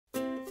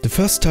The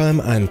first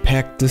time I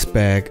unpacked this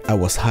bag, I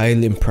was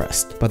highly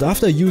impressed, but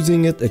after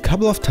using it a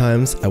couple of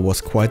times, I was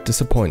quite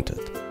disappointed.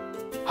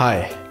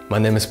 Hi, my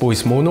name is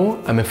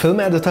Bluesmart. I'm a film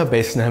editor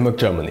based in Hamburg,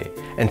 Germany,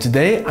 and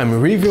today I'm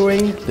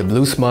reviewing the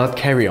Bluesmart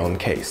carry-on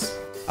case.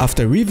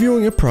 After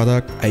reviewing a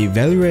product, I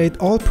evaluate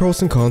all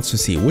pros and cons to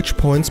see which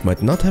points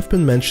might not have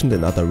been mentioned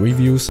in other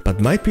reviews,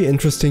 but might be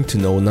interesting to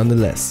know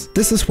nonetheless.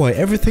 This is why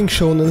everything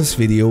shown in this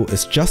video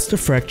is just a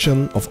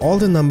fraction of all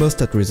the numbers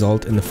that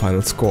result in the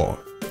final score.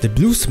 The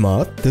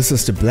Bluesmart, this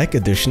is the black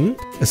edition,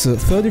 is a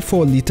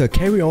 34-liter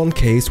carry-on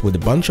case with a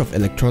bunch of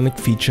electronic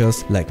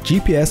features like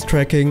GPS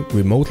tracking,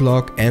 remote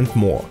lock and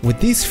more. With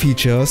these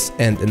features,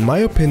 and in my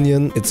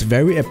opinion its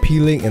very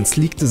appealing and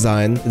sleek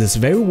design, it is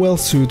very well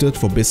suited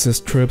for business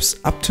trips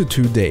up to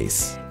 2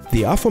 days.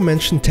 The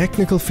aforementioned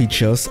technical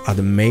features are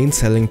the main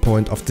selling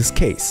point of this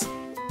case.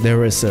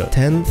 There is a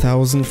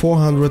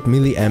 10,400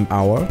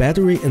 mAh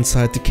battery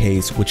inside the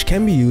case, which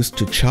can be used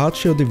to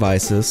charge your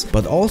devices,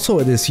 but also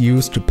it is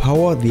used to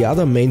power the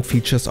other main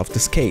features of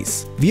this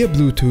case. Via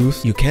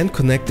Bluetooth you can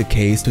connect the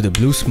case to the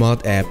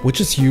Bluesmart app, which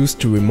is used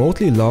to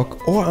remotely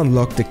lock or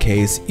unlock the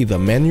case either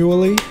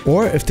manually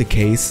or if the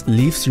case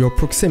leaves your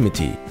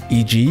proximity,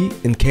 e.g.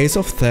 in case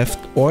of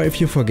theft or if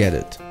you forget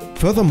it.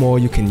 Furthermore,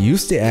 you can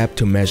use the app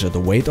to measure the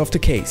weight of the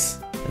case.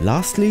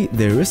 Lastly,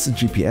 there is a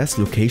GPS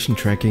location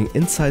tracking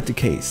inside the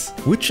case,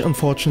 which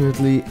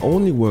unfortunately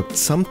only worked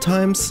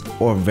sometimes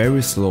or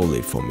very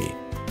slowly for me.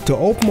 To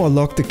open or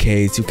lock the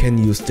case you can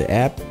use the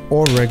app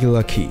or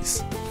regular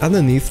keys.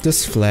 Underneath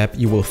this flap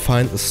you will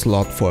find a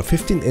slot for a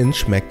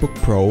 15-inch MacBook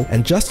Pro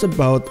and just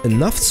about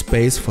enough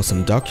space for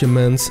some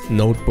documents,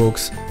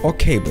 notebooks or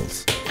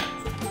cables.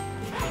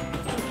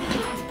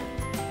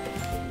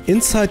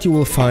 Inside you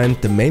will find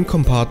the main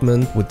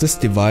compartment with this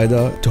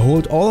divider to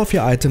hold all of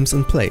your items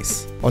in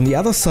place. On the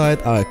other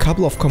side are a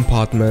couple of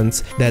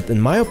compartments that in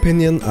my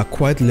opinion are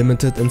quite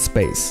limited in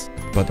space.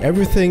 But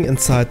everything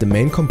inside the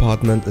main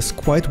compartment is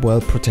quite well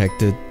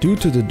protected due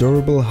to the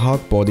durable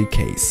hard body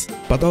case.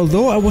 But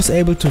although I was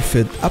able to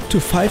fit up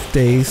to 5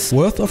 days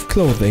worth of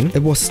clothing,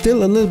 it was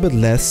still a little bit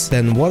less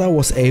than what I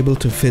was able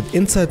to fit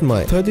inside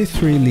my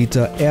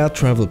 33-liter air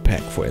travel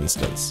pack, for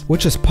instance,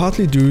 which is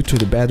partly due to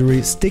the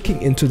battery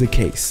sticking into the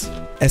case.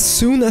 As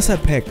soon as I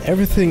packed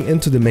everything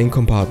into the main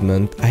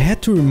compartment, I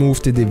had to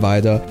remove the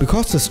divider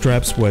because the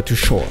straps were too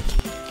short.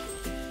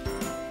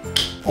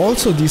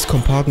 Also, these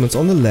compartments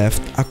on the left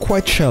are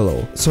quite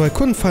shallow, so I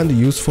couldn't find a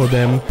use for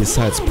them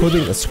besides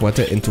putting a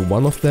sweater into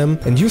one of them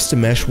and use the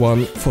mesh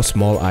one for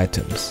small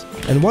items.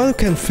 And while you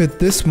can fit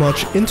this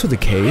much into the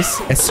case,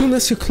 as soon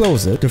as you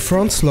close it, the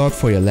front slot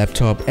for your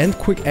laptop and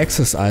quick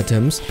access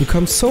items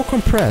becomes so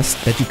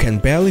compressed that you can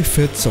barely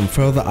fit some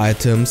further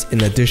items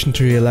in addition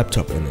to your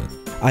laptop in it.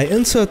 I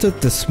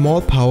inserted the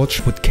small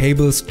pouch with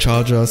cables,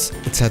 chargers,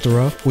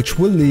 etc., which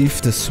will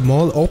leave the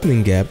small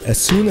opening gap as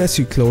soon as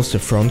you close the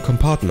front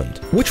compartment,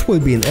 which will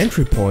be an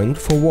entry point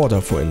for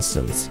water, for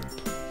instance.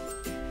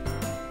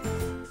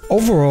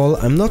 Overall,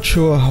 I'm not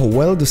sure how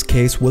well this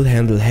case will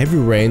handle heavy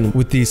rain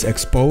with these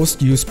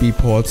exposed USB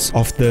ports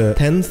of the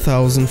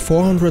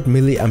 10,400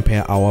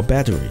 mAh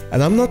battery,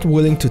 and I'm not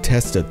willing to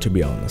test it, to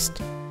be honest.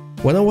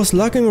 When I was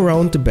lugging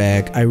around the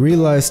bag, I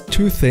realized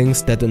two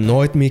things that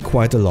annoyed me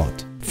quite a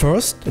lot.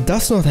 First, it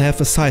does not have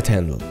a side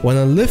handle. When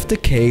I lift the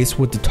case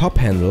with the top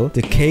handle,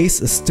 the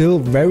case is still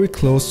very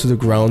close to the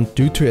ground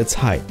due to its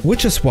height,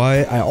 which is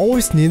why I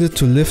always needed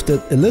to lift it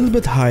a little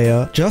bit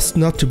higher just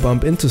not to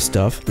bump into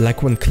stuff,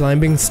 like when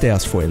climbing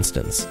stairs, for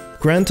instance.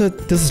 Granted,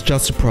 this is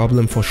just a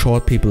problem for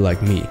short people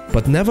like me,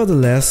 but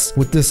nevertheless,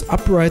 with this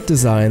upright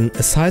design,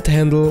 a side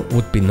handle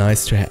would be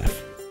nice to have.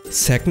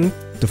 Second,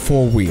 the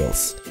 4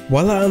 wheels.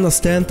 While I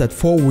understand that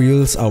 4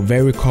 wheels are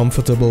very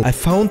comfortable, I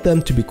found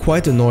them to be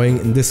quite annoying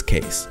in this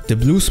case. The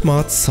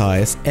Bluesmart's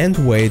size and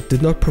weight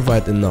did not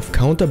provide enough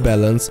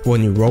counterbalance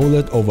when you roll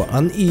it over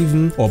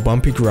uneven or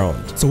bumpy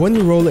ground. So when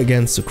you roll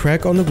against a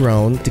crack on the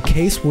ground, the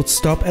case would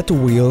stop at the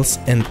wheels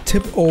and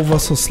tip over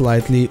so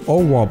slightly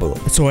or wobble.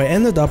 So I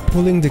ended up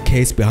pulling the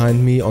case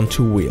behind me on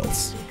 2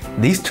 wheels.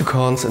 These two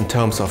cons in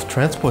terms of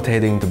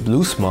transporting the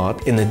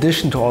Bluesmart, in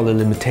addition to all the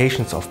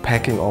limitations of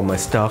packing all my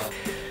stuff,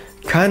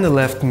 kinda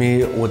left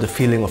me with a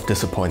feeling of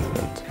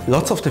disappointment.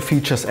 Lots of the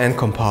features and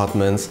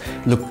compartments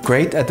looked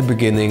great at the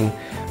beginning,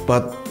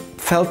 but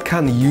felt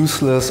kinda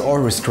useless or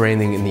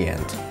restraining in the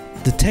end.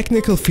 The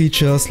technical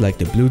features like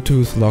the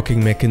Bluetooth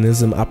locking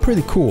mechanism are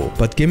pretty cool,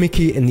 but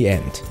gimmicky in the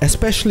end,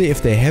 especially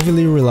if they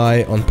heavily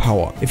rely on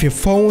power. If your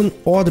phone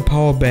or the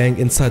power bank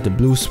inside the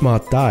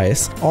Bluesmart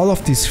dies, all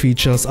of these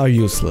features are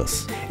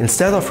useless.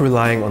 Instead of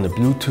relying on the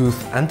Bluetooth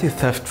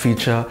anti-theft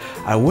feature,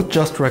 I would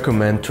just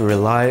recommend to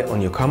rely on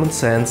your common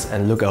sense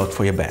and look out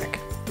for your bag.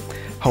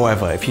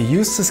 However, if you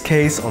use this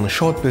case on a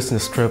short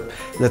business trip,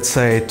 let's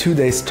say 2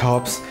 days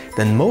tops,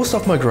 then most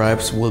of my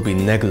gripes will be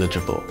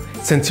negligible,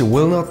 since you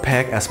will not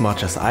pack as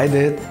much as I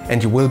did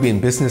and you will be in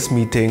business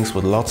meetings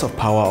with lots of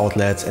power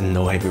outlets and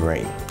no heavy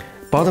rain.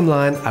 Bottom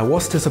line, I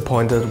was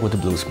disappointed with the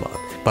Bluesmart.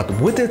 But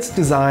with its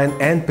design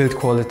and build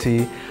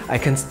quality, I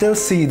can still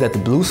see that the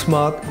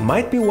Bluesmart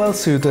might be well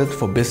suited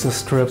for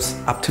business trips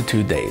up to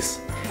 2 days.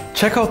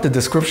 Check out the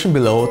description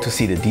below to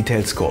see the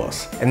detailed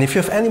scores. And if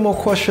you have any more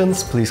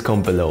questions, please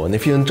comment below. And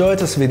if you enjoyed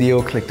this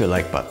video, click the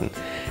like button.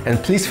 And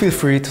please feel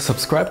free to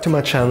subscribe to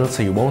my channel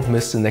so you won't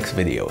miss the next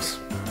videos.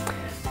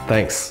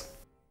 Thanks.